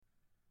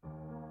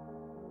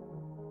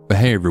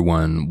Hey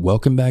everyone,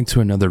 welcome back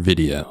to another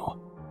video.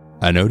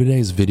 I know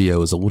today's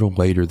video is a little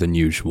later than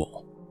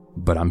usual,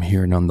 but I'm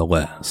here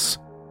nonetheless.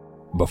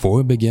 Before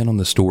we begin on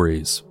the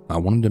stories, I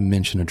wanted to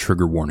mention a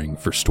trigger warning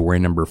for story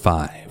number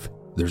 5.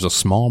 There's a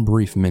small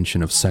brief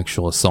mention of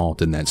sexual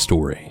assault in that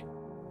story,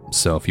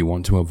 so if you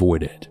want to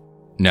avoid it,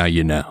 now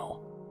you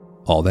know.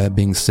 All that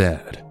being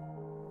said,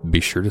 be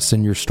sure to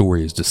send your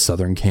stories to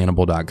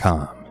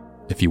southerncannibal.com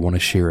if you want to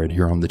share it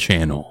here on the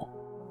channel.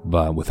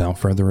 But without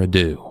further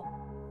ado,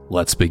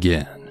 let's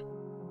begin.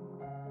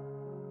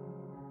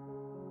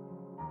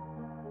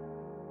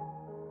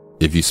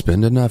 If you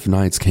spend enough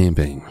nights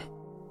camping,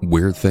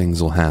 weird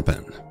things will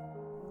happen.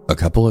 A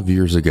couple of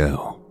years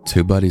ago,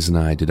 two buddies and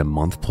I did a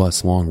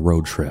month-plus long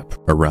road trip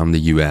around the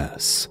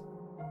U.S.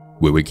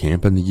 We would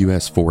camp in the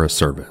U.S. Forest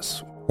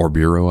Service, or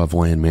Bureau of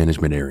Land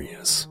Management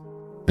areas,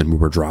 and we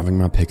were driving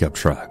my pickup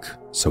truck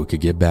so we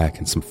could get back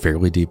in some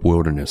fairly deep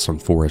wilderness on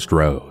forest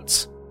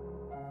roads.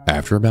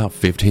 After about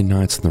 15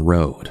 nights on the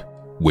road,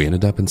 we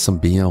ended up in some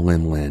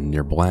BLM land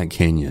near Black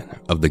Canyon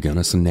of the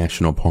Gunnison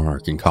National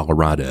Park in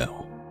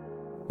Colorado.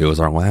 It was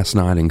our last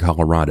night in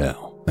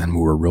Colorado, and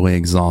we were really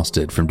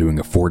exhausted from doing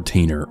a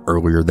 14er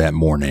earlier that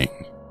morning.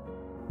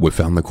 We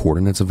found the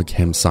coordinates of a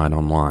campsite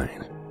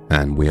online,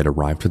 and we had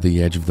arrived to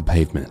the edge of the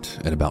pavement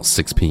at about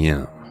 6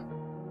 p.m.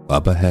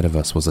 Up ahead of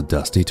us was a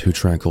dusty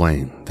 2-track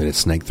lane that had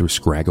snaked through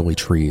scraggly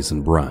trees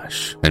and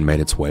brush and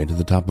made its way to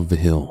the top of a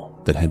hill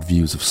that had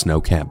views of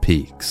snow-capped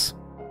peaks.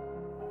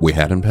 We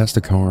hadn't passed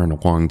a car in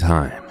a long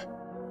time.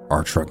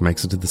 Our truck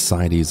makes it to the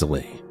site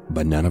easily,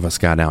 but none of us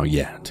got out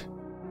yet.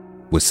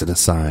 We sit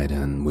aside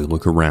and we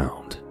look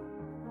around.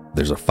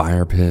 There's a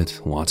fire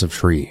pit, lots of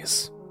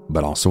trees,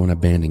 but also an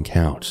abandoned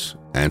couch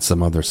and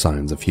some other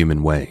signs of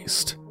human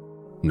waste.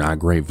 Not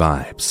great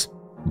vibes,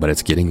 but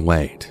it's getting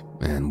late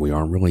and we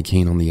aren't really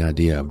keen on the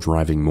idea of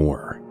driving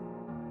more.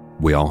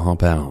 We all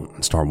hop out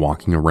and start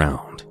walking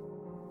around,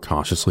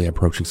 cautiously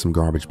approaching some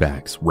garbage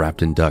bags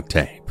wrapped in duct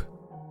tape.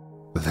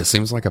 This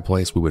seems like a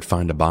place we would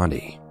find a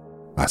body,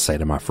 I say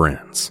to my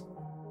friends.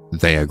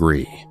 They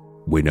agree.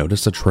 We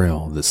notice a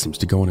trail that seems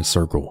to go in a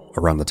circle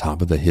around the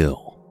top of the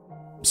hill,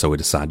 so we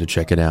decide to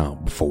check it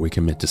out before we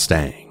commit to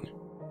staying.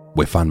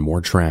 We find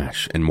more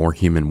trash and more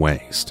human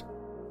waste,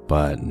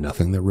 but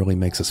nothing that really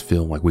makes us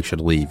feel like we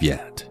should leave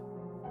yet.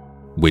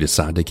 We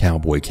decide to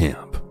cowboy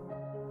camp,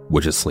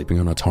 which is sleeping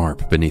on a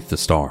tarp beneath the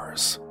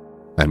stars,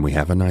 and we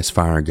have a nice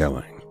fire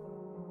going.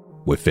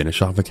 We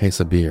finish off a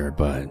case of beer,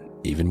 but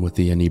even with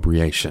the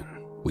inebriation,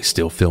 we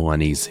still feel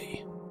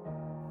uneasy.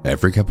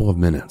 Every couple of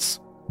minutes,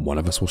 one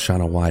of us will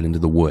shine a light into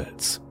the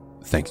woods,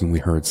 thinking we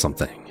heard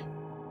something.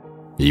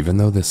 Even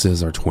though this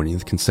is our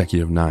 20th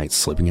consecutive night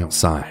sleeping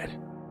outside,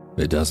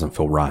 it doesn't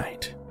feel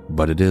right,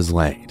 but it is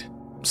late,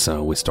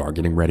 so we start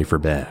getting ready for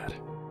bed.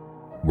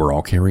 We're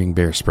all carrying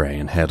bear spray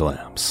and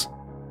headlamps.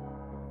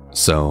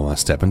 So I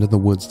step into the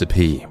woods to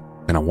pee,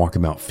 and I walk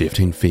about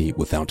 15 feet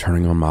without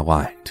turning on my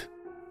light.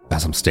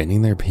 As I'm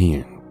standing there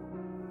peeing,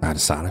 I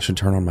decide I should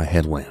turn on my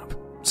headlamp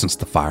since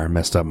the fire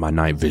messed up my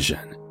night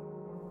vision.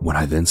 When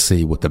I then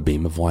see what the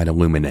beam of light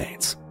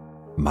illuminates,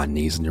 my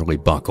knees nearly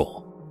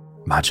buckle.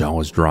 My jaw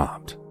is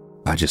dropped.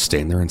 I just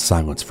stand there in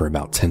silence for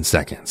about 10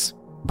 seconds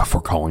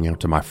before calling out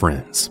to my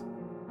friends.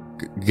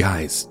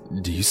 Guys,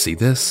 do you see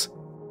this?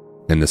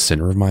 In the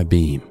center of my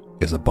beam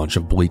is a bunch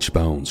of bleached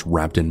bones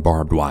wrapped in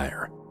barbed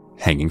wire,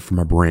 hanging from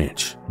a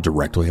branch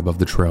directly above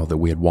the trail that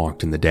we had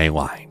walked in the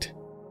daylight.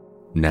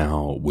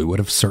 Now, we would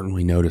have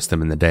certainly noticed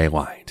them in the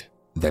daylight.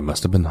 They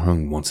must have been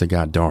hung once it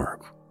got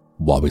dark,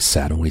 while we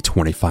sat only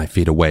 25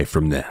 feet away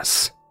from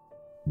this.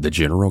 The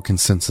general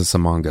consensus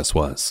among us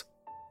was,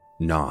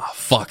 nah,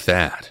 fuck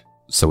that.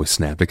 So we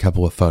snapped a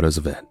couple of photos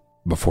of it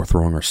before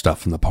throwing our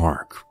stuff in the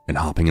park and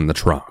hopping in the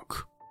trunk.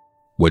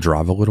 We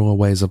drive a little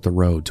ways up the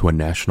road to a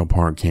national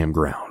park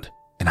campground,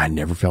 and I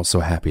never felt so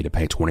happy to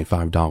pay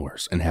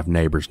 $25 and have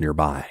neighbors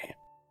nearby.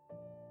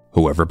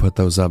 Whoever put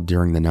those up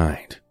during the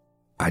night,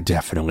 I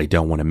definitely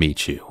don't want to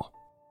meet you.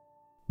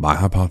 My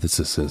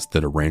hypothesis is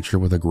that a rancher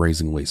with a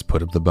grazing lease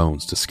put up the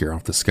bones to scare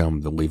off the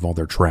scum that leave all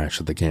their trash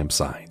at the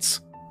campsites.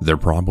 They're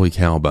probably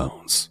cow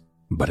bones,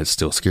 but it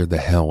still scared the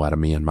hell out of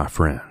me and my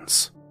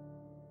friends.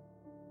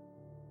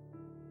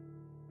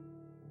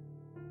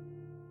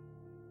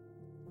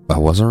 I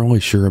wasn't really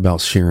sure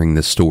about sharing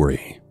this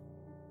story.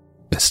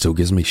 It still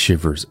gives me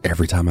shivers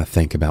every time I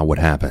think about what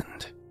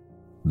happened.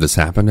 This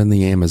happened in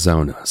the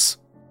Amazonas,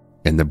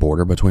 in the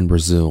border between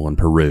Brazil and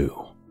Peru.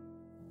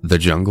 The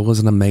jungle is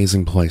an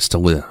amazing place to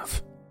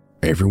live.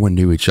 Everyone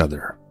knew each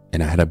other,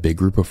 and I had a big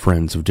group of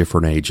friends of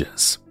different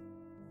ages.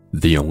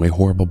 The only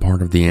horrible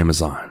part of the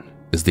Amazon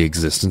is the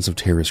existence of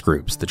terrorist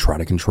groups that try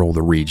to control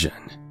the region.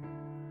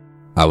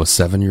 I was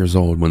 7 years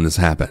old when this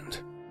happened.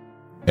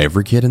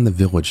 Every kid in the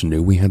village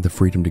knew we had the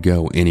freedom to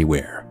go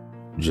anywhere,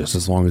 just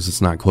as long as it's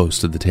not close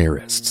to the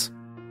terrorists,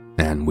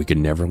 and we could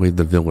never leave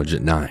the village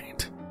at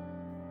night.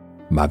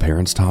 My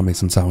parents taught me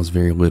since I was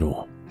very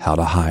little how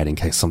to hide in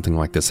case something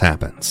like this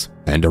happens,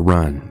 and to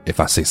run if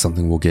I see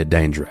something will get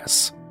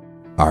dangerous.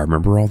 I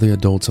remember all the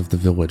adults of the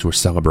village were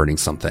celebrating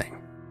something.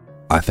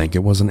 I think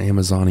it was an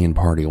Amazonian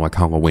party like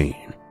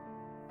Halloween.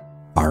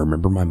 I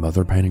remember my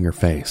mother painting her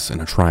face in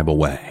a tribal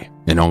way,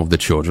 and all of the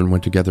children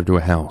went together to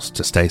a house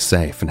to stay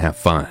safe and have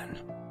fun.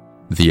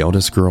 The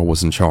eldest girl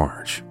was in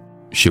charge.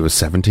 She was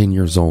 17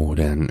 years old,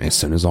 and as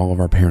soon as all of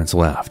our parents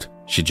left,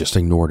 she just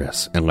ignored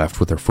us and left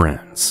with her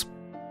friends.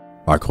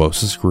 Our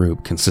closest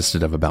group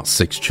consisted of about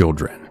 6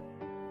 children.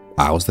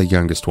 I was the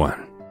youngest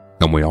one,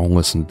 and we all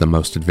listened to the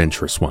most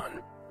adventurous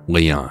one,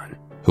 Leon,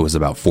 who was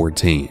about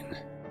 14.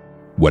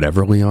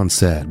 Whatever Leon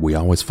said, we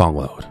always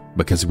followed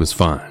because he was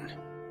fun,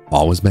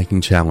 always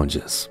making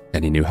challenges,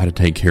 and he knew how to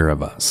take care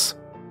of us.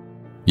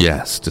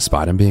 Yes,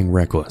 despite him being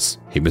reckless,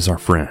 he was our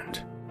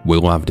friend. We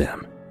loved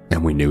him,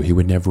 and we knew he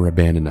would never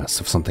abandon us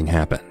if something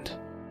happened.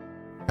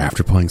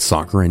 After playing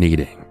soccer and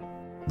eating,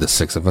 the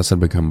 6 of us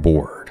had become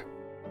bored.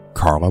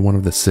 Carla, one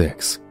of the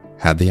 6,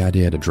 had the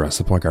idea to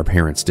dress up like our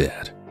parents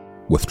did,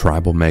 with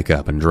tribal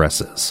makeup and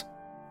dresses.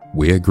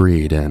 We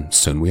agreed, and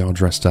soon we all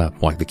dressed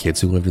up like the kids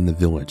who lived in the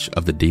village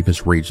of the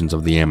deepest regions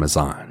of the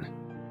Amazon.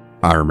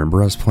 I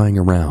remember us playing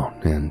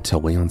around until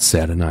Leon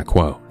said, and I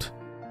quote,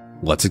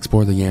 "Let's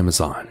explore the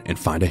Amazon and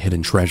find a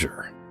hidden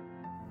treasure."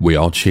 We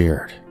all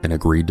cheered and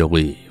agreed to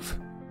leave.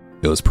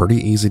 It was pretty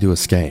easy to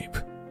escape,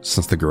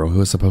 since the girl who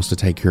was supposed to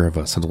take care of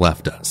us had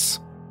left us.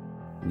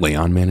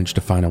 Leon managed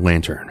to find a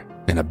lantern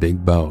and a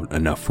big boat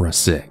enough for us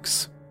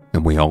 6,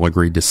 and we all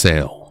agreed to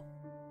sail.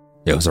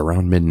 It was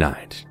around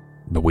midnight,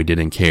 but we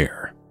didn't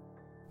care.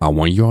 I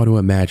want you all to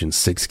imagine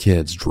 6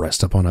 kids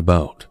dressed up on a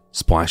boat,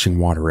 splashing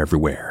water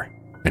everywhere,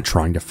 and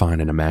trying to find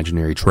an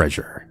imaginary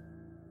treasure.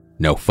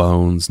 No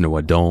phones, no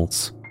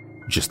adults,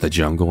 just the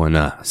jungle and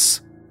us.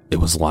 It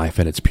was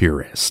life at its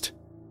purest.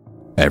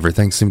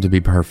 Everything seemed to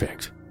be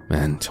perfect,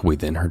 and we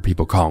then heard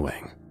people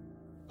calling,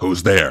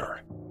 "Who's there?"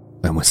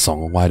 And we saw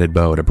a lighted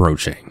boat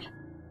approaching.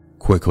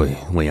 Quickly,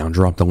 Leon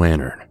dropped the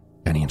lantern,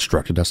 and he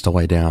instructed us to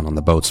lay down on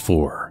the boat's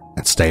floor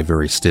and stay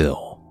very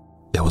still.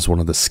 It was one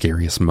of the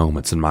scariest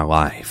moments in my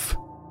life.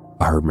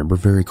 I remember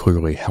very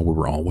clearly how we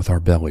were all with our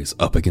bellies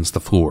up against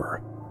the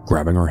floor,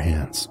 grabbing our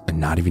hands and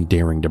not even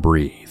daring to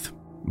breathe.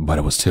 But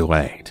it was too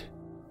late.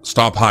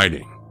 "Stop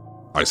hiding.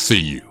 I see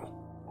you,"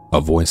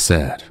 a voice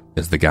said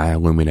as the guy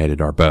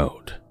illuminated our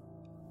boat.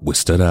 We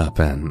stood up,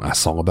 and I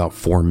saw about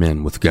 4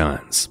 men with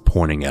guns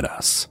pointing at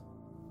us.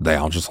 They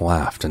all just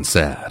laughed and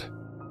said,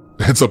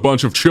 "It's a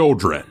bunch of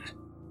children."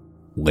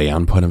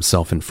 Leon put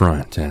himself in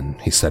front, and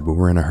he said we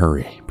were in a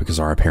hurry because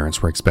our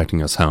parents were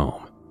expecting us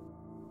home.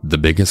 The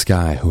biggest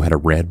guy, who had a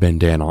red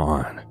bandana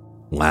on,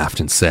 laughed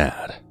and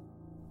said,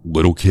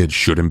 "Little kids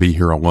shouldn't be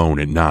here alone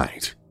at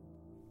night.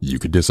 You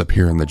could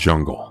disappear in the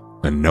jungle,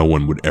 and no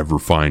one would ever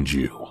find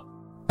you."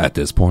 At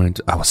this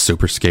point, I was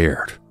super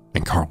scared,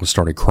 and Carla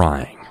started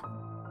crying.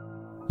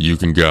 "You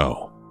can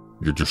go.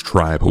 You're just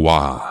tribe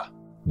Hua,"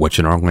 which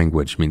in our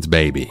language means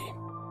baby.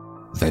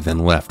 They then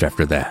left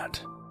after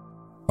that.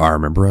 I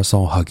remember us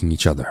all hugging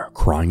each other,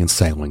 crying and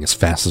sailing as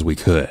fast as we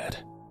could.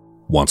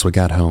 Once we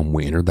got home,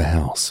 we entered the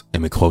house,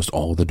 and we closed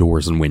all the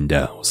doors and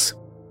windows.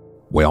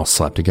 We all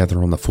slept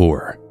together on the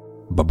floor,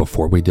 but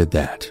before we did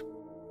that,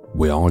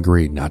 we all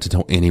agreed not to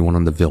tell anyone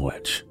in the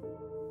village.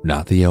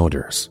 Not the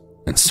elders,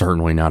 and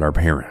certainly not our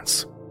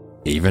parents.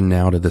 Even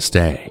now to this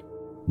day,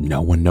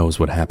 no one knows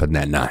what happened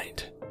that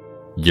night.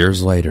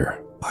 Years later,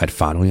 I'd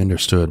finally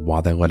understood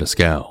why they let us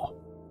go.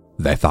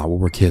 They thought we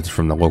were kids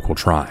from the local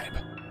tribe.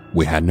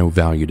 We had no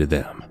value to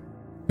them.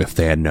 If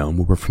they had known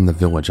we were from the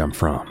village I'm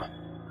from,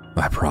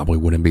 I probably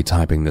wouldn't be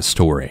typing this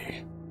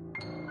story.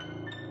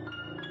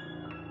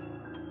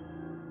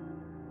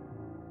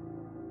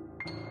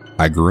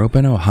 I grew up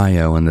in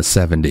Ohio in the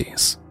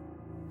 70s,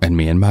 and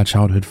me and my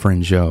childhood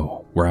friend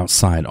Joe were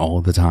outside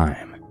all the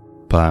time,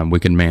 but we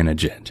could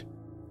manage it.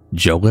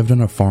 Joe lived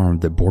on a farm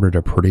that bordered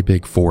a pretty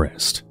big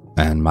forest,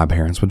 and my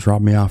parents would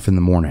drop me off in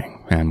the morning,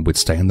 and we'd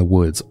stay in the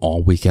woods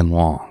all weekend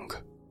long.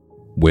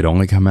 We'd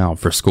only come out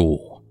for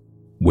school.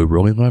 We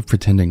really loved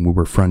pretending we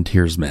were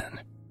frontiersmen.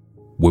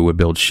 We would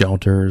build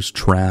shelters,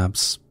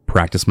 traps,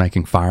 practice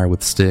making fire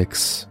with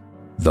sticks,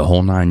 the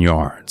whole 9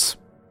 yards.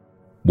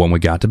 When we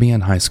got to be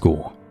in high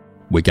school,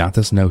 we got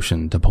this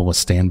notion to pull a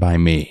Stand By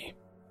Me.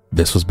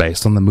 This was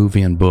based on the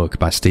movie and book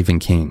by Stephen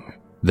King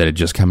that had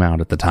just come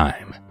out at the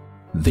time.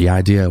 The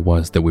idea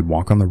was that we'd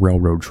walk on the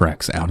railroad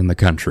tracks out in the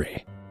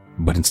country,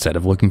 but instead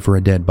of looking for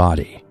a dead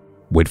body,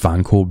 we'd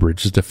find cool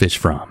bridges to fish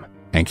from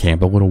and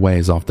camp a little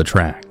ways off the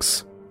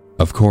tracks.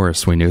 Of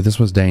course, we knew this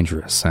was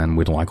dangerous and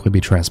we'd likely be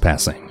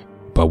trespassing,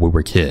 but we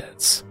were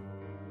kids.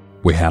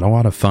 We had a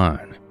lot of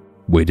fun.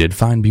 We did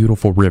find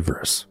beautiful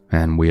rivers,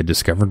 and we had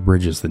discovered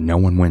bridges that no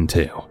one went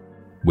to.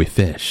 We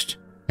fished,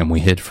 and we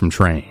hid from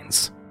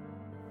trains.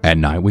 At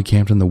night, we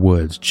camped in the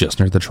woods just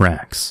near the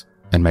tracks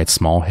and made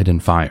small hidden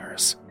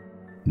fires.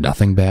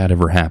 Nothing bad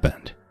ever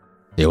happened.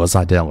 It was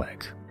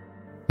idyllic.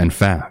 In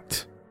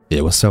fact,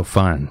 it was so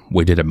fun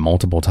we did it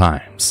multiple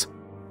times.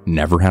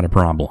 Never had a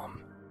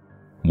problem.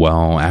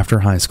 Well, after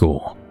high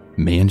school,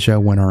 me and Joe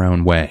went our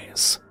own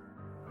ways.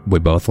 We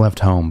both left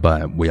home,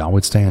 but we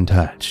always stay in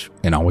touch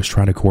and always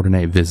try to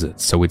coordinate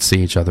visits so we'd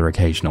see each other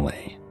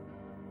occasionally.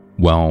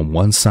 Well,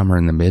 one summer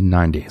in the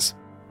mid-90s,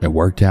 it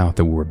worked out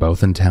that we were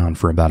both in town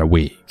for about a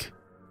week.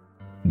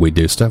 We'd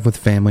do stuff with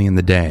family in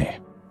the day,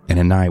 and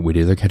at night we'd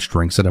either catch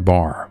drinks at a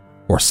bar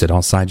or sit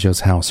outside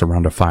Joe's house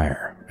around a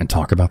fire and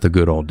talk about the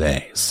good old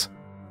days.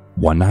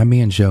 One night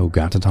me and Joe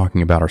got to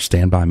talking about our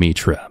Stand By Me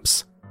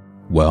trips.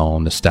 Well,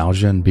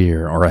 nostalgia and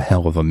beer are a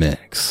hell of a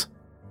mix.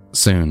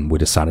 Soon we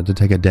decided to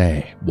take a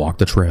day, walk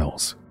the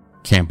trails,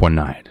 camp one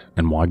night,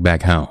 and walk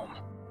back home.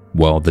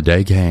 Well, the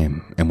day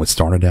came and we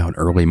started out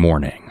early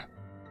morning.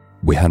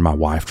 We had my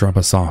wife drop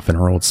us off in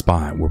our old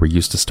spot where we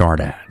used to start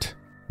at,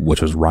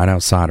 which was right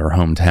outside our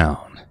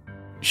hometown.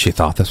 She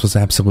thought this was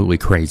absolutely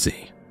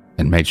crazy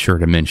and made sure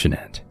to mention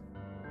it.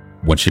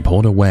 When she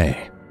pulled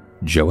away,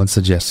 Joe had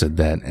suggested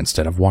that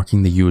instead of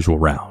walking the usual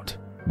route,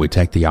 we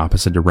take the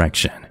opposite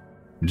direction,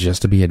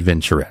 just to be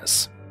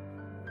adventurous.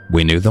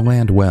 We knew the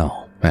land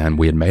well, and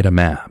we had made a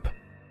map.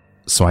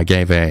 So I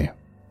gave a,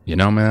 "You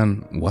know,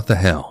 man, what the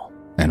hell?"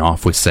 and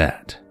off we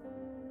set.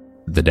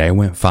 The day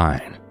went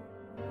fine.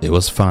 It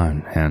was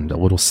fun and a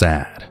little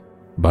sad,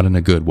 but in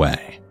a good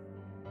way.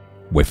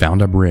 We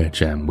found a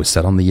bridge and we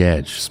sat on the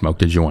edge,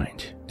 smoked a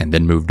joint, and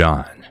then moved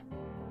on.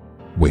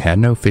 We had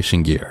no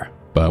fishing gear,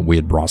 but we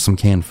had brought some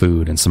canned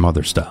food and some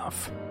other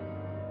stuff.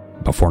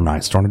 Before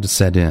night started to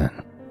set in,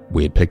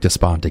 we had picked a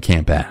spot to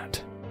camp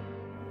at.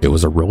 It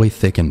was a really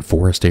thickened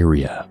forest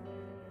area,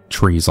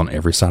 trees on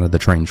every side of the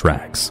train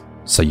tracks,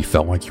 so you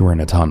felt like you were in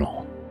a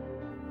tunnel.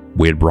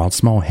 We had brought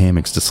small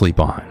hammocks to sleep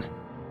on,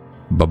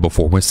 but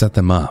before we set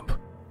them up,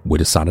 we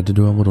decided to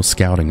do a little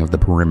scouting of the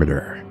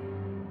perimeter.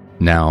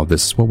 Now,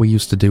 this is what we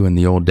used to do in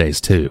the old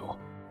days too.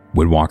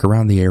 We'd walk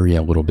around the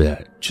area a little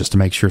bit just to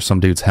make sure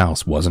some dude's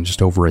house wasn't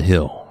just over a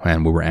hill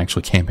and we were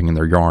actually camping in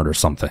their yard or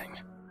something.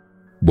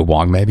 We'd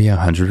walk maybe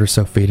 100 or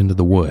so feet into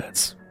the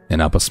woods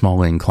and up a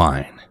small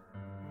incline.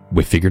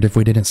 We figured if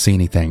we didn't see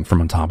anything from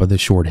on top of this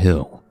short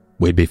hill,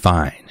 we'd be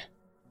fine.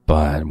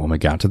 But when we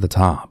got to the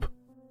top,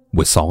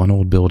 we saw an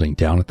old building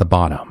down at the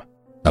bottom,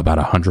 about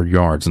 100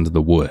 yards into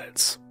the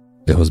woods.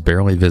 It was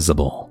barely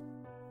visible.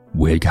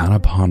 We had kind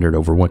of pondered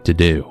over what to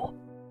do.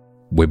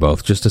 We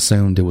both just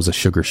assumed it was a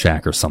sugar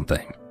shack or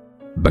something,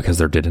 because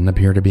there didn't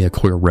appear to be a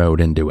clear road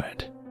into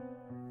it.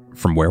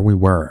 From where we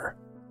were,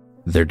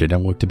 there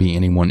didn't look to be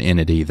anyone in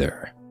it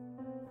either.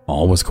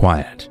 All was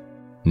quiet,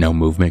 no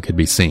movement could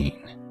be seen,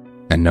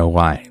 and no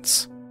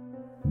lights.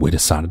 We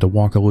decided to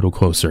walk a little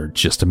closer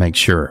just to make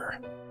sure.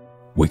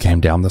 We came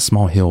down the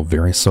small hill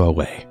very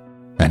slowly,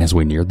 and as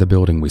we neared the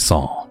building we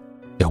saw,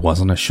 it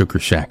wasn't a sugar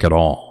shack at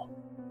all.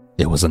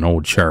 It was an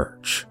old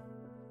church.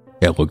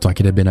 It looked like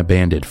it had been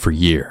abandoned for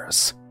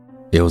years.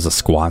 It was a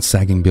squat,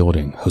 sagging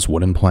building whose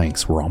wooden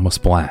planks were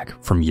almost black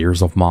from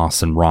years of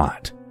moss and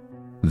rot.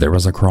 There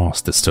was a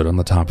cross that stood on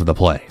the top of the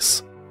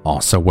place,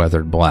 also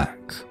weathered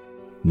black.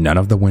 None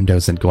of the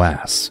windows had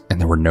glass, and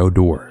there were no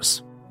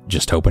doors,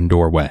 just open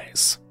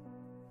doorways.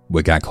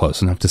 We got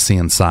close enough to see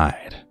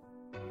inside.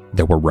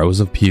 There were rows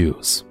of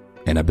pews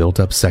and a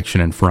built-up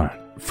section in front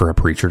for a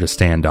preacher to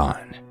stand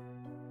on.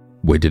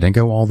 We didn't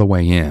go all the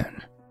way in.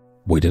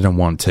 We didn't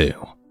want to.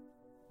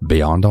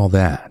 Beyond all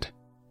that,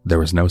 there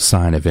was no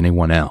sign of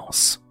anyone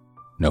else.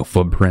 No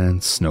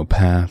footprints, no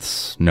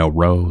paths, no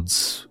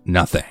roads,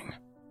 nothing.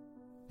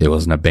 It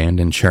was an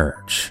abandoned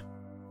church.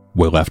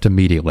 We left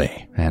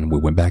immediately, and we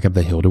went back up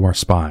the hill to our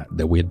spot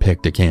that we had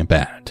picked to camp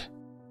at.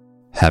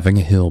 Having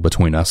a hill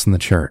between us and the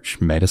church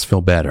made us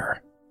feel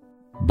better,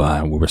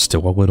 but we were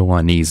still a little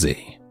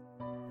uneasy.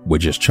 We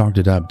just chalked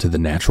it up to the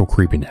natural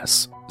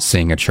creepiness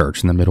seeing a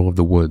church in the middle of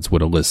the woods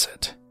would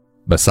elicit.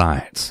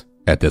 Besides,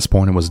 at this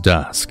point it was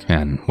dusk,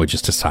 and we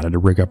just decided to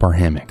rig up our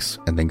hammocks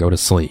and then go to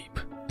sleep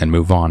and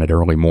move on at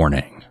early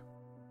morning.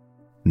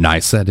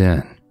 Night set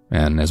in,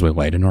 and as we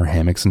laid in our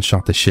hammocks and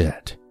shot the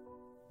shit,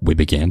 we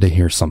began to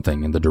hear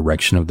something in the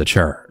direction of the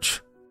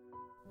church.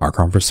 Our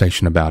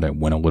conversation about it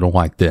went a little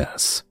like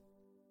this.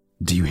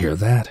 "Do you hear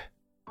that?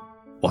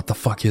 What the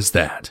fuck is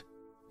that?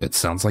 It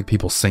sounds like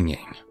people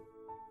singing."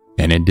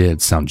 And it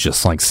did sound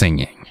just like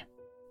singing.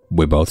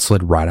 We both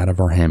slid right out of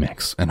our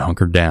hammocks and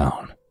hunkered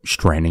down,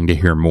 straining to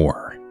hear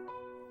more.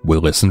 We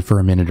listened for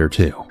a minute or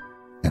two,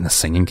 and the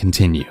singing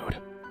continued,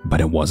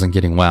 but it wasn't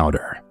getting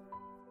louder.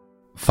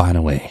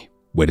 Finally,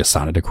 we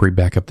decided to creep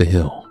back up the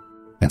hill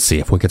and see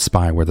if we could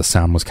spy where the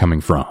sound was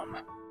coming from.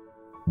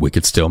 We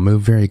could still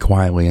move very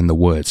quietly in the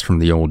woods from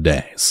the old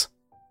days.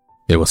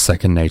 It was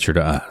second nature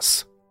to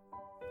us.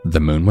 The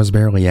moon was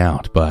barely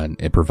out, but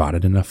it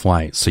provided enough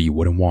light so you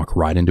wouldn't walk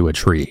right into a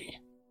tree.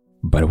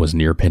 But it was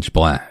near pitch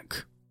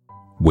black.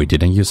 We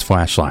didn't use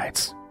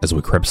flashlights as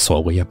we crept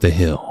slowly up the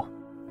hill,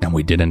 and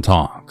we didn't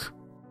talk.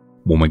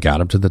 When we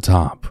got up to the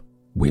top,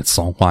 we had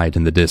saw light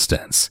in the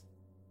distance.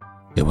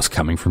 It was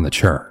coming from the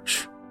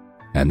church,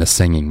 and the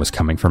singing was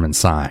coming from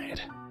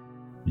inside.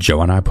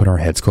 Joe and I put our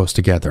heads close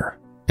together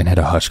and had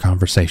a hushed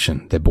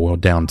conversation that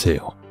boiled down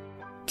to,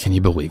 "Can you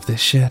believe this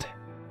shit?"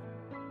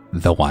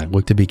 The light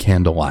looked to be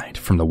candlelight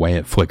from the way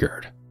it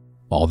flickered.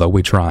 Although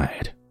we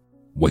tried,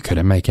 we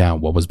couldn't make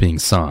out what was being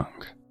sung.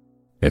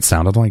 It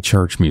sounded like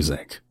church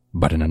music,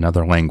 but in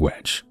another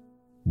language.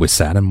 We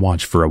sat and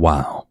watched for a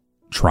while,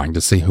 trying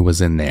to see who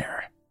was in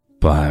there,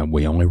 but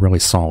we only really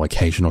saw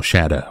occasional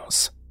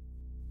shadows.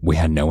 We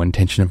had no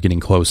intention of getting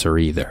closer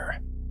either.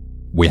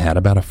 We had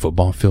about a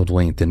football field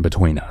length in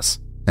between us,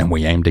 and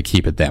we aimed to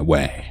keep it that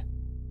way.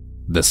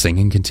 The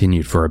singing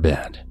continued for a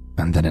bit,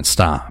 and then it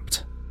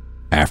stopped.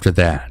 After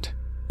that,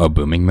 a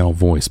booming male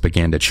voice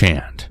began to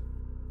chant.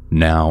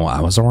 Now, I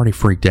was already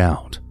freaked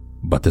out,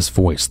 but this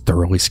voice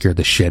thoroughly scared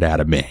the shit out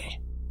of me.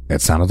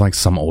 It sounded like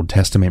some Old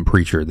Testament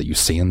preacher that you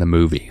see in the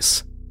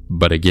movies.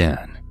 But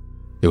again,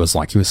 it was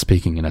like he was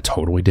speaking in a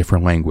totally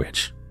different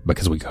language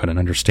because we couldn't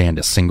understand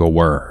a single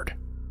word.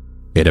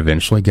 It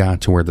eventually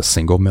got to where the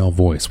single male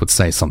voice would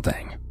say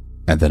something,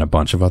 and then a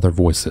bunch of other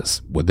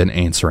voices would then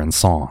answer in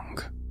song.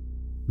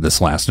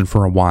 This lasted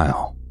for a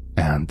while,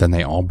 and then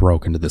they all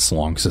broke into this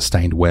long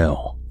sustained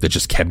wail that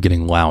just kept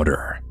getting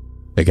louder.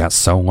 It got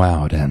so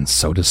loud and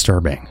so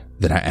disturbing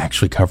that I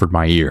actually covered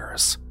my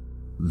ears.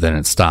 Then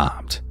it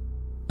stopped.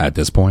 At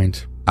this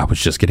point, I was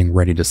just getting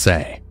ready to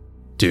say,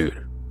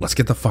 "Dude, let's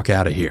get the fuck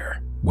out of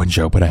here," when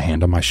Joe put a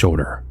hand on my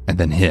shoulder and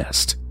then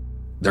hissed,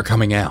 "They're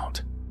coming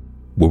out."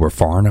 We were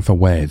far enough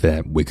away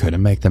that we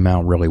couldn't make them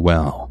out really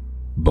well,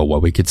 but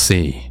what we could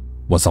see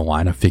was a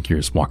line of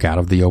figures walk out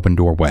of the open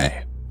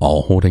doorway,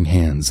 all holding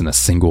hands in a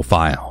single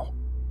file.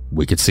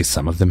 We could see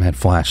some of them had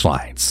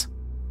flashlights.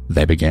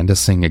 They began to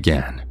sing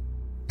again,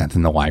 and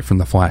then the light from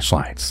the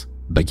flashlights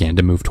began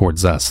to move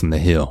towards us in the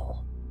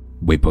hill.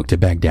 We booked it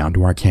back down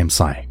to our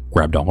campsite,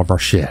 grabbed all of our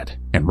shit,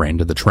 and ran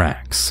to the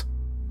tracks.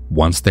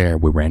 Once there,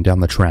 we ran down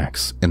the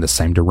tracks in the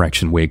same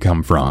direction we had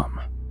come from.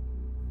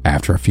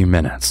 After a few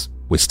minutes,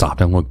 we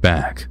stopped and looked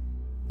back,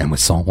 and we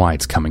saw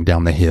lights coming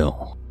down the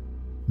hill.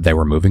 They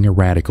were moving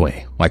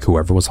erratically, like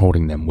whoever was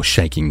holding them was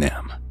shaking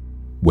them.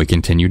 We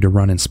continued to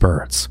run in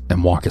spurts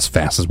and walk as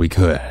fast as we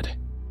could.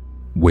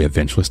 We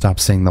eventually stopped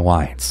seeing the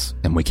lights,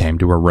 and we came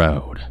to a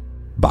road.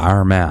 By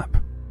our map,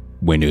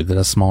 we knew that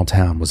a small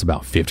town was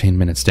about 15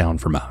 minutes down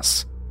from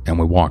us, and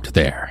we walked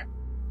there.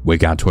 We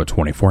got to a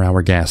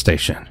 24-hour gas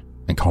station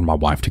and called my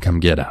wife to come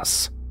get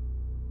us.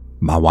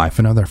 My wife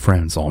and other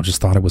friends all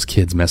just thought it was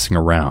kids messing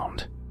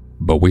around,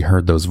 but we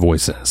heard those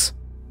voices,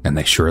 and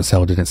they sure as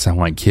hell didn't sound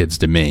like kids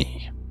to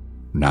me.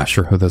 Not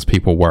sure who those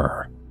people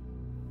were,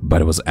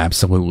 but it was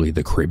absolutely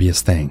the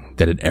creepiest thing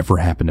that had ever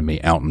happened to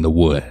me out in the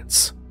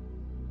woods.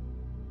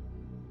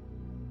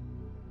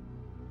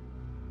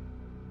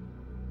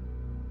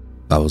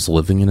 I was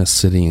living in a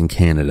city in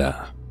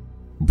Canada,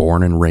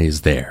 born and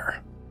raised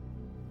there.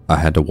 I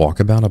had to walk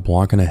about a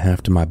block and a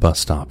half to my bus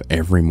stop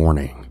every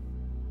morning,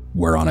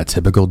 where on a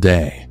typical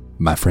day,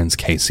 my friends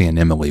Casey and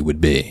Emily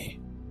would be.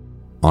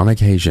 On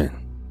occasion,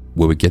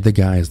 we would get the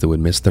guys that would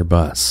miss their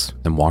bus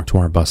and walk to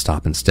our bus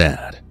stop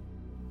instead,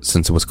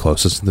 since it was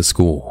closest to the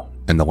school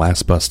and the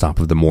last bus stop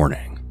of the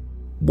morning.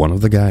 One of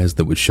the guys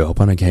that would show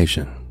up on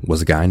occasion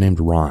was a guy named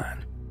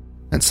Ron,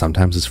 and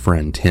sometimes his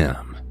friend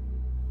Tim.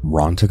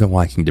 Ron took a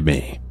liking to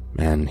me,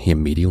 and he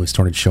immediately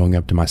started showing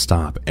up to my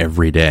stop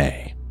every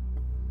day.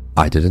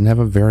 I didn't have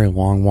a very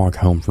long walk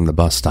home from the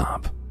bus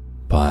stop,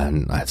 but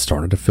I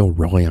started to feel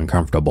really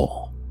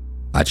uncomfortable.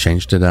 I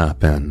changed it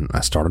up and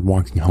I started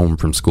walking home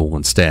from school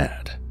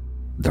instead.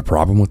 The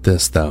problem with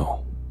this,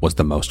 though, was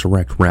the most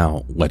direct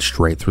route led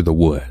straight through the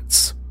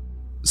woods.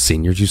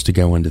 Seniors used to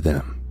go into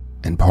them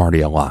and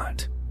party a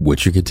lot,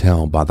 which you could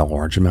tell by the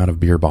large amount of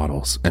beer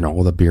bottles and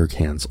all the beer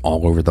cans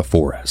all over the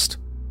forest.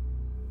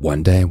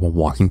 One day while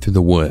walking through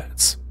the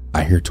woods,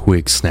 I hear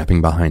twigs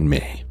snapping behind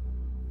me.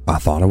 I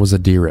thought it was a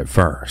deer at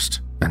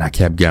first, and I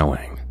kept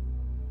going.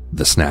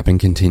 The snapping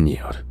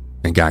continued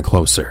and got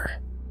closer.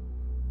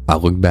 I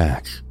looked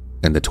back,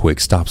 and the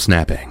twig stopped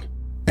snapping,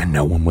 and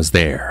no one was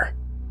there.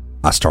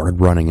 I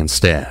started running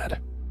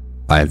instead.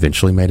 I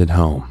eventually made it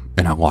home,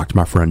 and I locked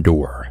my front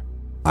door.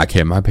 I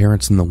kept my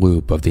parents in the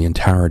loop of the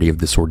entirety of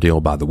this ordeal,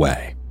 by the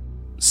way,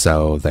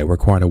 so they were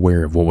quite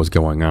aware of what was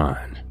going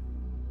on.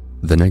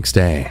 The next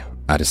day,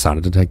 I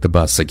decided to take the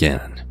bus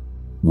again.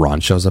 Ron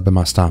shows up at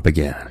my stop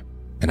again,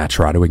 and I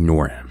try to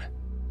ignore him.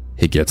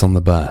 He gets on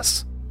the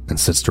bus and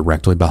sits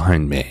directly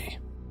behind me.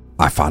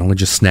 I finally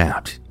just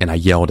snapped, and I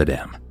yelled at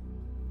him,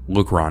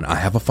 "Look, Ron, I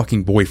have a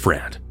fucking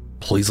boyfriend.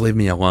 Please leave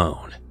me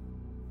alone."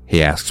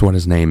 He asks what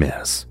his name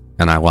is,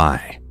 and I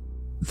lie.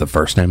 The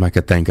first name I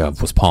could think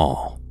of was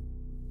Paul.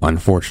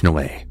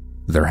 Unfortunately,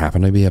 there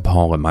happened to be a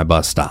Paul at my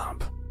bus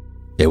stop.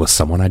 It was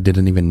someone I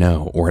didn't even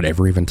know or had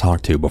ever even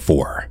talked to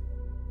before.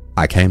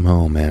 I came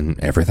home and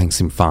everything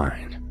seemed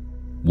fine.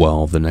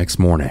 Well, the next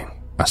morning,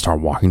 I start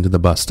walking to the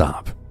bus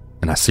stop,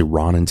 and I see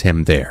Ron and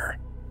Tim there,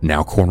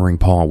 now cornering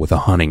Paul with a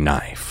hunting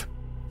knife.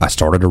 I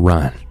started to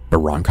run, but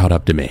Ron caught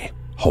up to me,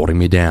 holding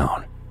me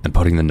down and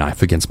putting the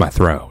knife against my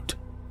throat.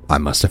 I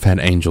must have had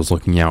angels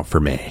looking out for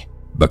me,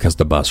 because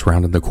the bus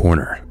rounded the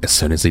corner as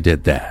soon as he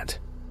did that.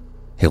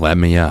 He let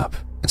me up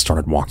and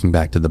started walking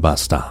back to the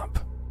bus stop.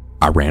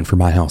 I ran for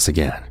my house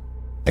again,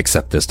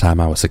 except this time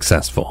I was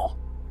successful.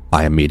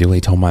 I immediately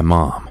told my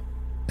mom,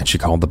 and she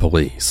called the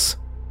police.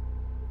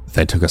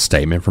 They took a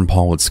statement from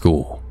Paul at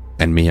school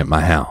and me at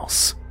my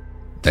house.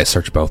 They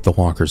searched both the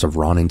lockers of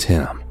Ron and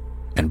Tim,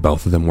 and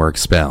both of them were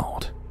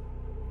expelled.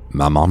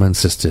 My mom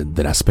insisted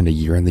that I spend a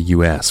year in the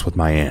US with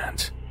my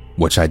aunt,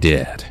 which I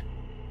did.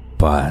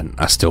 But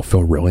I still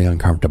feel really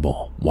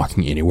uncomfortable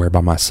walking anywhere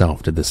by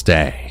myself to this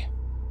day.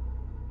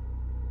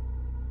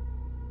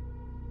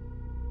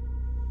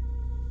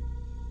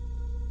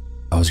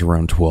 I was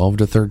around 12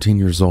 to 13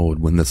 years old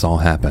when this all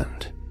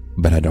happened,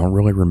 but I don't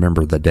really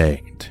remember the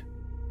date.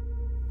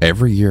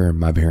 Every year,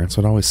 my parents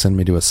would always send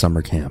me to a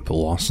summer camp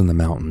lost in the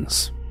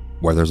mountains,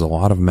 where there's a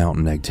lot of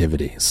mountain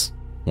activities,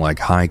 like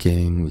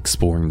hiking,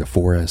 exploring the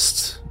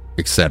forests,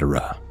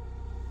 etc.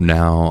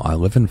 Now, I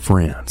live in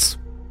France,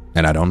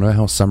 and I don't know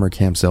how summer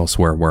camps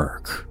elsewhere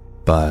work,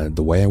 but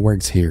the way it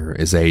works here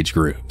is age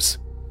groups.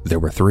 There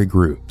were 3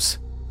 groups: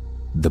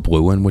 the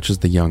blue one, which is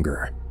the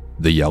younger,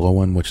 the yellow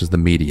one, which is the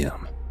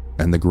medium,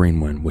 and the green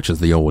one, which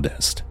is the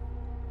oldest.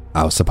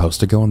 I was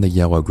supposed to go in the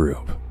yellow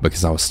group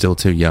because I was still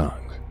too young,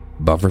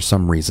 but for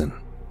some reason,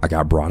 I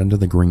got brought into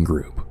the green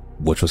group,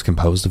 which was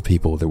composed of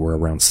people that were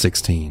around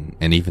 16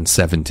 and even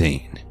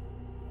 17.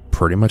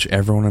 Pretty much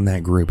everyone in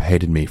that group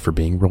hated me for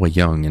being really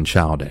young and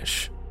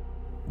childish.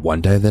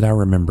 One day that I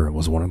remember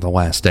was one of the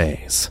last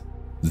days.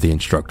 The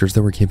instructors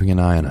that were keeping an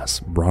eye on us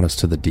brought us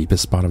to the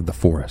deepest spot of the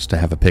forest to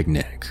have a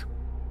picnic.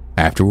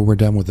 After we were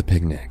done with the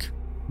picnic,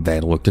 they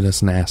had looked at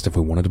us and asked if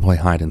we wanted to play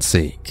hide and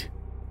seek.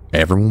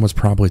 Everyone was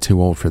probably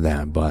too old for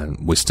that,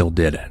 but we still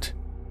did it.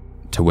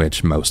 To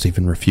which most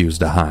even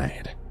refused to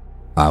hide.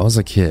 I was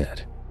a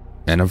kid,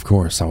 and of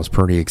course I was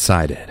pretty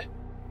excited,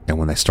 and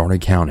when they started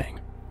counting,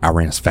 I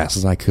ran as fast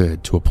as I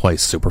could to a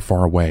place super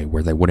far away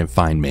where they wouldn't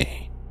find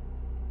me.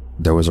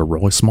 There was a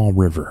really small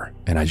river,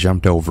 and I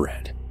jumped over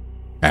it.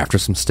 After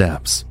some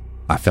steps,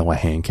 I felt a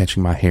hand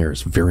catching my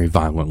hairs very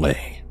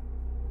violently.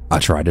 I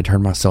tried to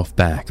turn myself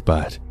back,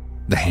 but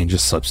the hand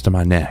just slips to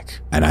my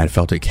neck, and I had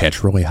felt it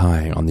catch really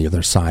high on the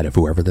other side of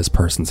whoever this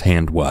person's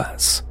hand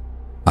was.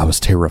 I was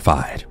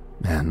terrified,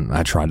 and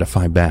I tried to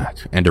fight back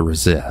and to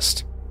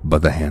resist,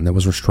 but the hand that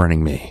was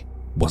restraining me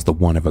was the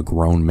one of a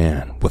grown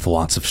man with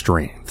lots of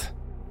strength.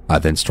 I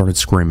then started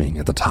screaming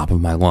at the top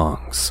of my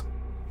lungs.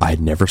 I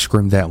had never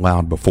screamed that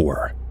loud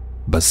before,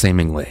 but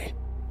seemingly,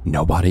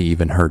 nobody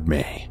even heard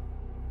me.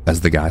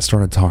 As the guy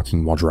started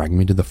talking while dragging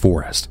me to the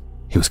forest,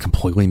 he was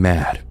completely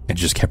mad and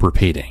just kept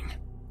repeating,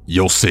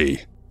 "You'll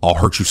see. I'll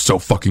hurt you so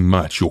fucking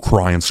much you'll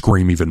cry and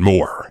scream even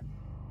more."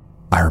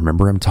 I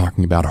remember him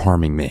talking about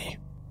harming me,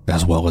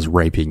 as well as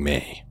raping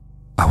me.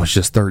 I was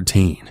just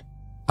 13.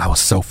 I was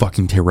so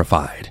fucking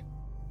terrified.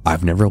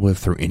 I've never lived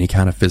through any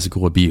kind of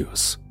physical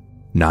abuse.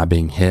 Not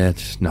being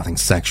hit, nothing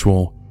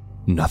sexual,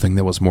 nothing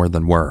that was more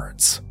than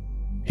words.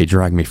 He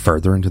dragged me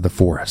further into the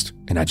forest,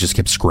 and I just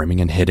kept screaming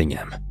and hitting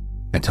him,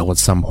 until at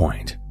some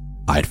point,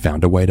 I had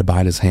found a way to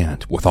bite his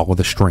hand with all of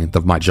the strength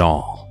of my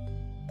jaw.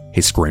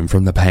 He screamed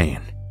from the pain,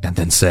 and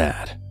then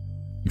said,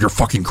 "You're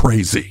fucking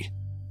crazy."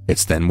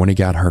 It's then when he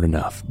got hurt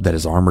enough that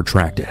his arm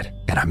retracted,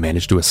 and I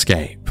managed to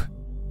escape.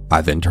 I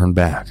then turned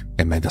back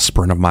and made the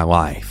sprint of my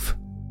life.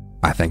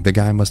 I think the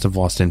guy must have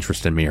lost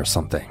interest in me or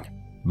something,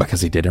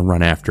 because he didn't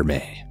run after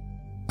me.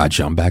 I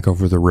jumped back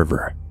over the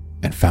river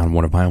and found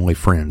one of my only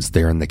friends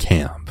there in the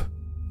camp.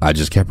 I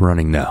just kept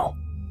running though,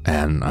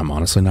 and I'm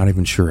honestly not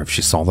even sure if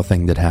she saw the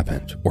thing that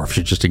happened or if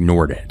she just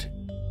ignored it.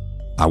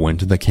 I went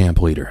to the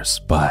camp leaders,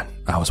 but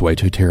I was way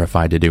too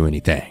terrified to do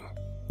anything,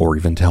 or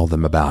even tell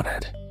them about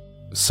it,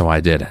 so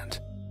I didn't.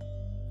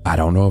 I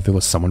don't know if it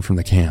was someone from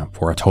the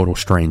camp or a total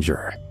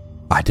stranger.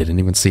 I didn't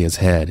even see his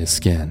head, his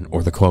skin,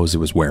 or the clothes he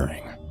was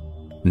wearing.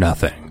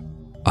 Nothing.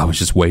 I was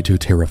just way too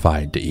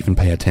terrified to even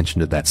pay attention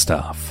to that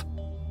stuff.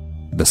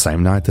 The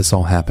same night this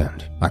all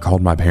happened, I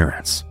called my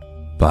parents,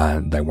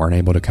 but they weren't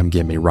able to come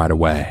get me right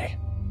away.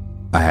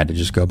 I had to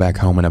just go back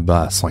home in a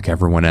bus like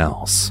everyone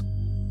else.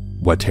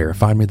 What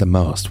terrified me the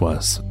most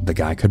was the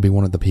guy could be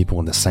one of the people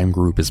in the same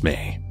group as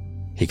me.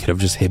 He could have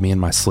just hit me in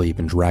my sleep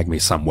and dragged me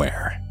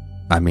somewhere.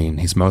 I mean,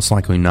 he's most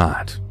likely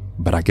not,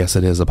 but I guess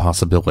it is a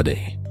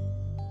possibility.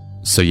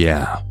 So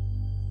yeah,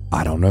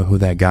 I don't know who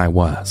that guy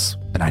was,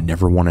 and I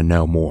never want to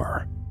know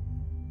more.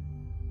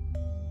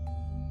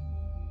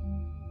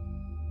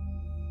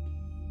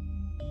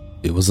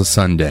 It was a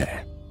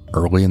Sunday,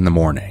 early in the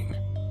morning.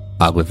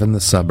 I live in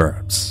the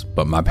suburbs,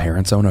 but my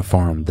parents own a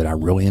farm that I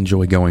really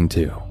enjoy going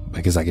to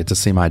because I get to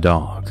see my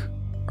dog.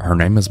 Her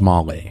name is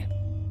Molly.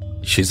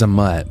 She's a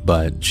mutt,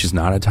 but she's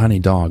not a tiny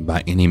dog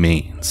by any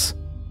means.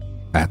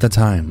 At the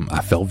time,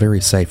 I felt very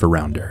safe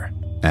around her,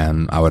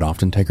 and I would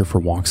often take her for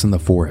walks in the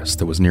forest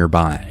that was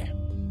nearby.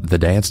 The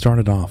day had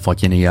started off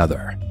like any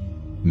other.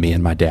 Me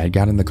and my dad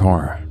got in the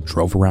car,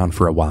 drove around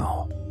for a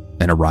while,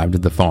 and arrived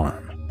at the farm.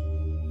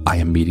 I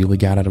immediately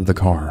got out of the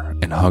car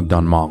and hugged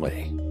on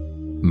Molly.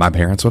 My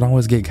parents would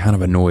always get kind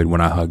of annoyed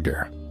when I hugged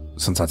her,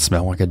 since I'd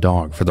smell like a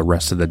dog for the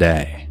rest of the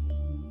day.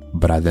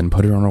 But I then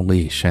put her on a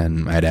leash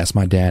and I'd asked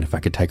my dad if I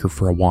could take her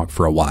for a walk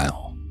for a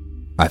while.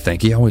 I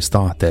think he always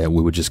thought that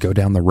we would just go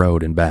down the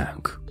road and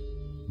back,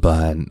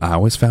 but I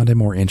always found it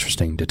more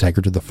interesting to take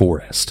her to the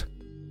forest.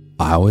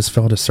 I always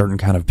felt a certain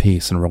kind of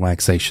peace and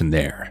relaxation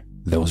there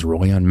that was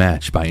really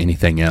unmatched by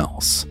anything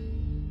else.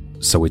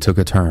 So we took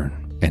a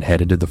turn and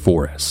headed to the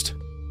forest.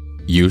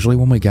 Usually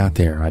when we got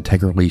there, I'd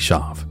take her leash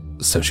off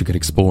so she could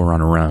explore on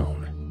her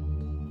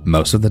own.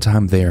 Most of the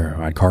time there,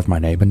 I'd carve my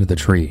name into the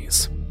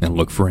trees and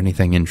look for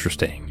anything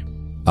interesting.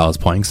 I was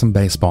playing some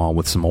baseball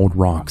with some old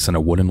rocks and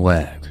a wooden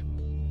leg,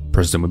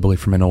 presumably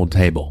from an old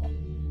table.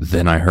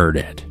 Then I heard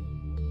it.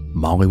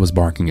 Molly was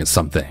barking at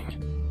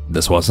something.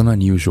 This wasn't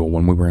unusual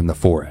when we were in the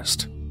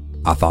forest.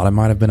 I thought it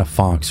might have been a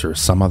fox or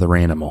some other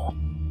animal,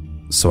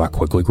 so I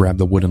quickly grabbed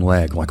the wooden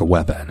leg like a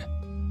weapon.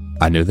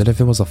 I knew that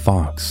if it was a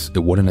fox, it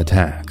wouldn't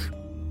attack,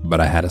 but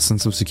I had a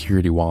sense of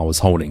security while I was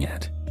holding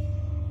it.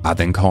 I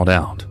then called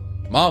out,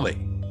 "Molly!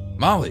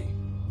 Molly!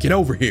 Get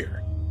over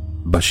here!"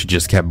 But she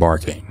just kept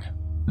barking.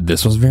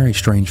 This was very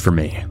strange for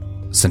me,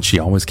 since she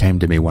always came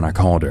to me when I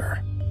called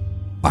her.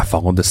 I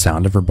followed the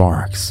sound of her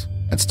barks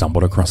and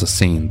stumbled across a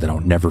scene that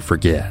I'll never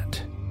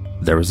forget.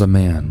 There was a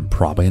man,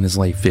 probably in his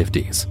late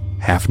 50s,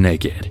 half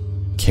naked,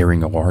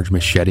 carrying a large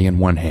machete in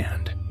one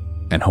hand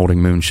and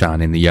holding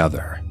moonshine in the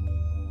other.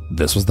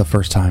 This was the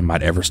first time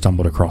I'd ever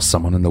stumbled across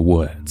someone in the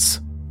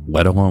woods,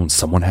 let alone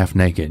someone half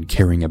naked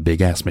carrying a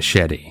big-ass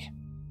machete.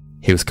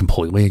 He was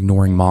completely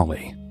ignoring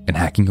Molly and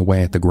hacking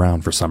away at the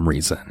ground for some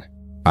reason.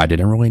 I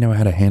didn't really know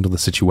how to handle the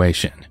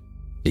situation.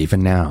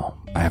 Even now,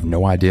 I have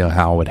no idea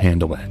how I would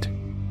handle it.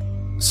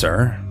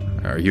 "Sir,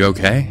 are you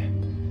okay?"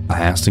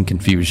 I asked in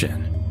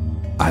confusion.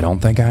 I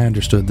don't think I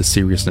understood the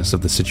seriousness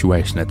of the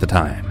situation at the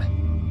time.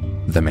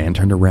 The man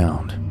turned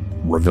around,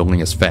 revealing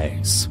his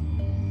face.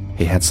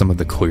 He had some of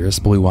the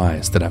clearest blue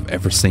eyes that I've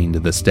ever seen to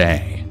this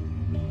day.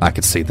 I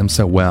could see them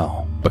so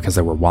well because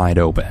they were wide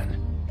open.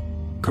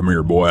 "Come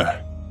here, boy.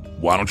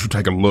 Why don't you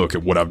take a look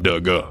at what I've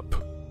dug up?"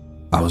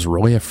 I was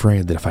really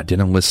afraid that if I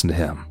didn't listen to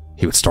him,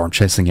 he would start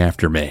chasing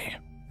after me,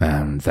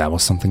 and that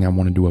was something I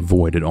wanted to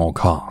avoid at all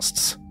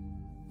costs.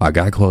 I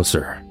got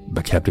closer,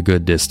 but kept a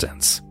good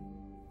distance.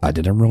 I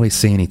didn't really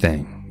see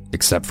anything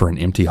except for an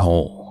empty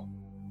hole.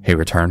 He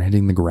returned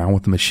hitting the ground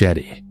with the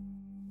machete,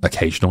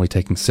 occasionally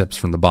taking sips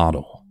from the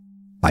bottle.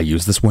 I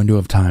used this window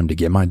of time to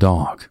get my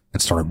dog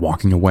and started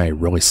walking away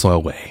really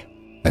slowly,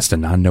 as to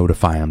not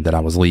notify him that I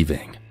was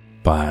leaving.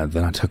 But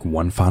then I took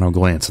one final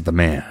glance at the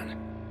man.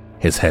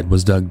 His head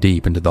was dug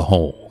deep into the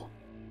hole.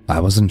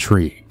 I was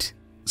intrigued,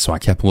 so I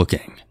kept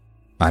looking.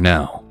 I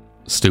know,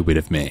 stupid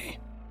of me.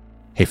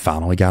 He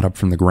finally got up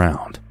from the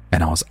ground,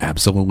 and I was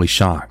absolutely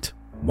shocked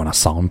when I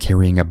saw him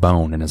carrying a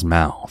bone in his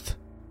mouth.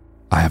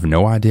 I have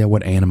no idea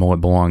what animal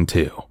it belonged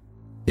to,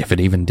 if it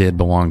even did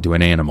belong to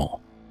an animal.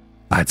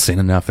 I had seen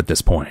enough at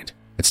this point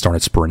and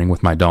started sprinting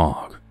with my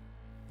dog.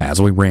 As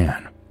we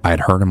ran, I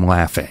had heard him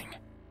laughing,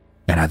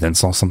 and I then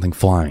saw something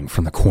flying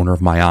from the corner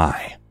of my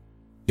eye.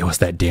 It was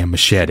that damn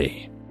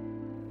machete.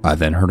 I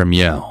then heard him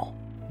yell,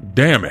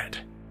 "Damn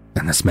it!"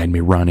 and this made me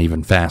run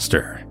even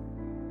faster.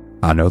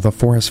 I know the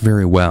forest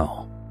very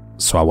well,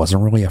 so I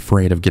wasn't really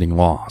afraid of getting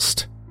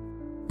lost.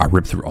 I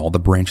ripped through all the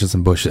branches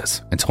and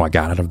bushes until I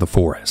got out of the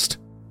forest,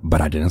 but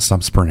I didn't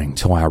stop sprinting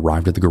till I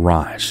arrived at the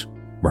garage,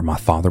 where my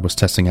father was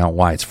testing out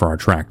lights for our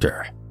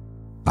tractor.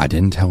 I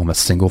didn't tell him a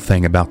single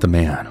thing about the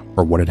man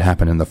or what had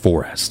happened in the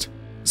forest,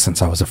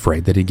 since I was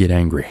afraid that he'd get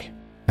angry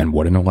and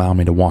wouldn't allow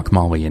me to walk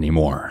Molly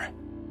anymore.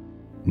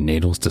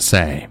 Needless to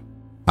say,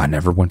 I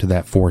never went to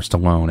that forest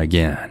alone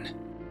again.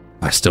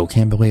 I still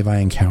can't believe I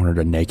encountered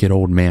a naked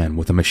old man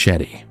with a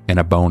machete and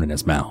a bone in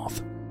his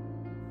mouth.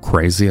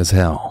 Crazy as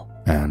hell,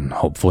 and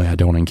hopefully I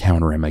don't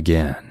encounter him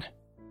again.